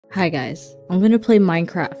Hi guys, I'm gonna play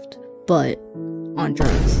Minecraft, but on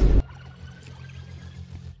drugs.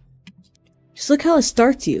 Just look how it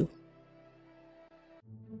starts you.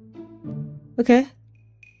 Okay.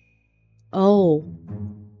 Oh.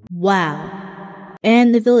 Wow.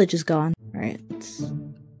 And the village is gone. Alright, let's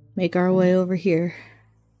make our way over here.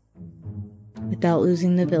 Without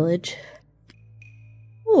losing the village.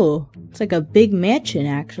 Oh, it's like a big mansion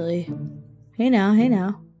actually. Hey now, hey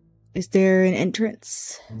now. Is there an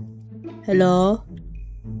entrance? Hello?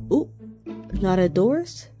 Ooh, a lot of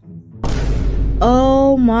doors?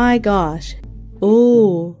 Oh my gosh.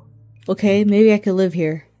 Oh, okay, maybe I could live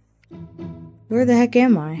here. Where the heck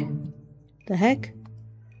am I? The heck?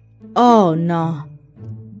 Oh, no.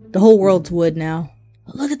 The whole world's wood now.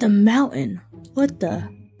 Look at the mountain. What the?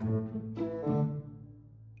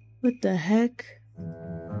 What the heck?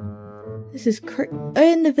 This is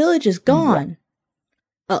and the village is gone.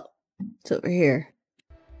 Oh, it's over here.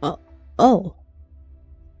 Oh. Oh.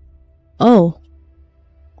 Oh.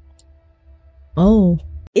 Oh.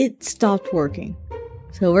 It stopped working.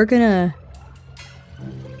 So we're gonna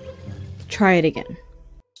try it again.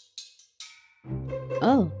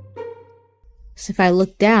 Oh. So if I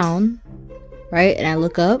look down, right, and I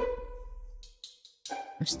look up,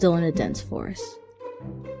 I'm still in a dense forest.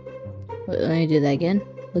 Wait, let me do that again.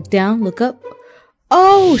 Look down, look up.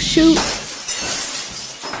 Oh, shoot!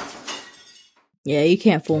 Yeah, you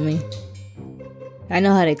can't fool me. I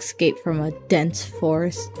know how to escape from a dense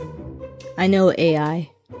forest. I know AI.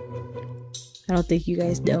 I don't think you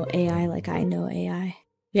guys know AI like I know AI.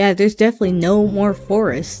 Yeah, there's definitely no more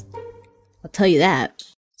forest. I'll tell you that.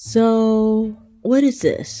 So, what is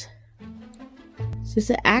this? Is this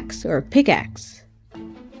an axe or a pickaxe?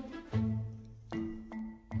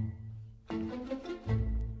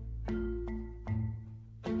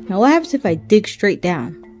 Now what happens if I dig straight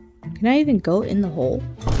down? Can I even go in the hole?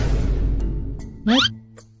 What?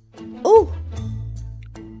 Oh!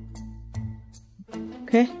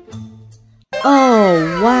 Okay.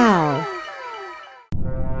 Oh, wow.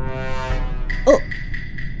 Oh!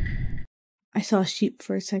 I saw a sheep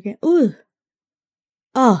for a second. Ooh!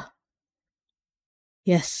 Oh!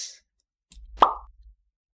 Yes.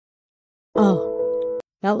 Oh.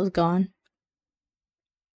 That was gone.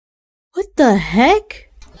 What the heck?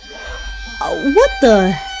 Oh, what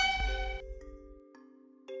the?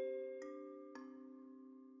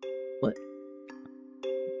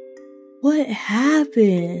 What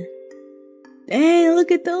happened? Dang,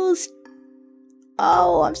 look at those.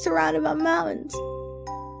 Oh, I'm surrounded by mountains.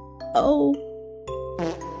 Oh.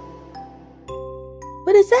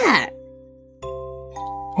 What is that?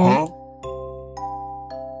 Huh?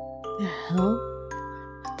 The hell?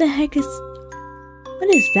 What the heck is...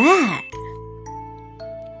 What is that?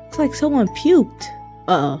 Looks like someone puked.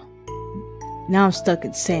 Uh-oh. Now I'm stuck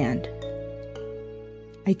in sand.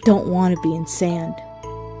 I don't want to be in sand.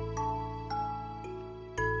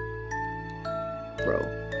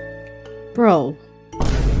 Bro.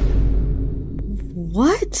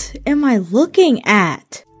 What am I looking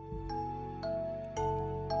at?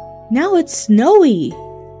 Now it's snowy.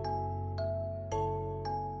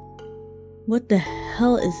 What the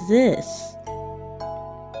hell is this?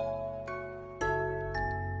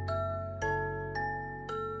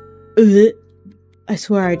 I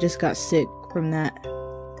swear I just got sick from that.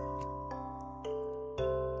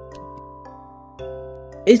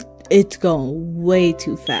 It's going way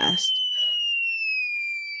too fast.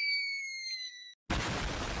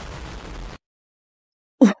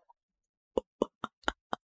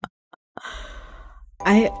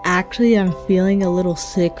 I actually am feeling a little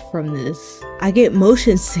sick from this. I get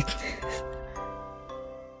motion sickness.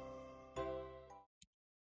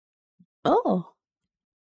 Oh.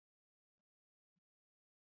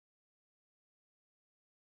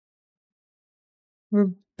 We're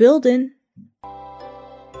building.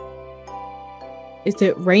 Is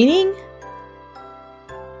it raining?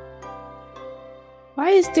 Why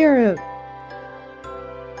is there a...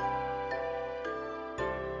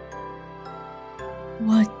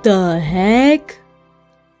 What the heck?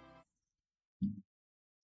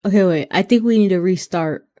 Okay, wait. I think we need to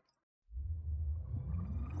restart.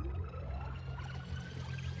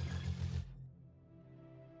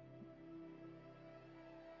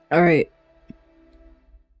 Alright.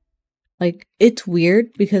 Like, it's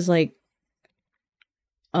weird because, like...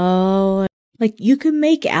 Oh... Like, you can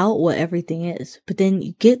make out what everything is, but then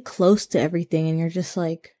you get close to everything and you're just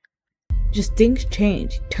like... Just things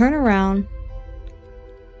change. Turn around...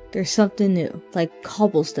 There's something new, like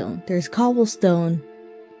cobblestone. There's cobblestone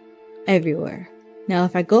everywhere. Now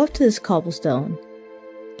if I go up to this cobblestone,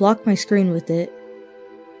 block my screen with it,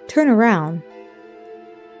 turn around,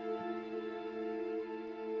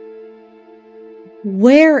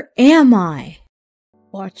 Where am I?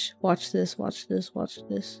 Watch this, watch this, watch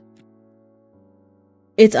this.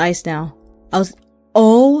 It's ice now.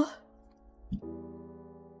 Oh.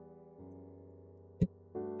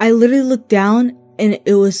 I literally looked down and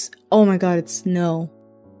it was, oh my god, it's snow.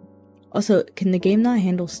 Also, can the game not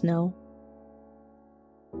handle snow?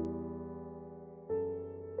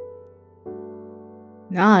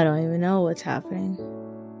 Now I don't even know what's happening.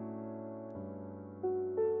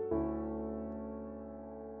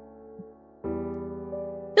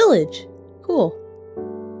 Village. Cool.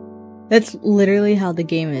 That's literally how the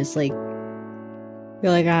game is. Like,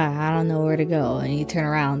 you're like, I don't know where to go. And you turn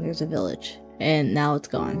around, there's a village. And now it's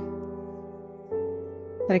gone.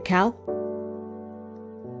 Is that a cow?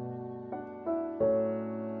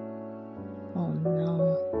 Oh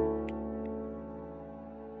no.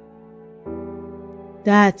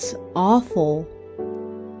 That's awful.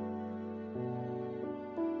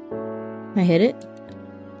 Can I hit it?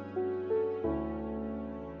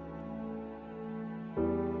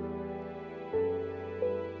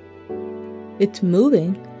 It's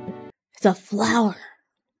moving. It's a flower.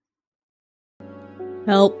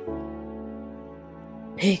 Help.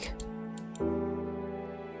 Pig.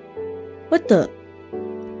 What the?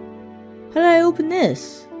 How did I open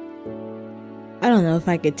this? I don't know if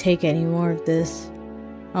I could take any more of this.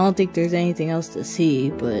 I don't think there's anything else to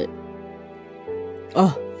see, but...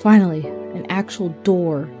 Oh, finally. An actual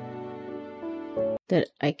door. That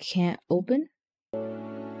I can't open?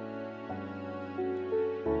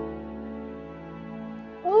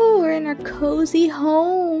 We're in our cozy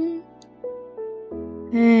home.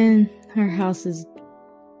 And our house is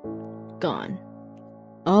gone.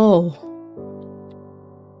 Oh.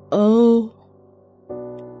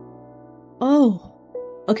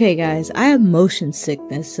 Okay guys, I have motion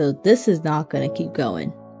sickness, so this is not gonna keep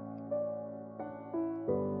going.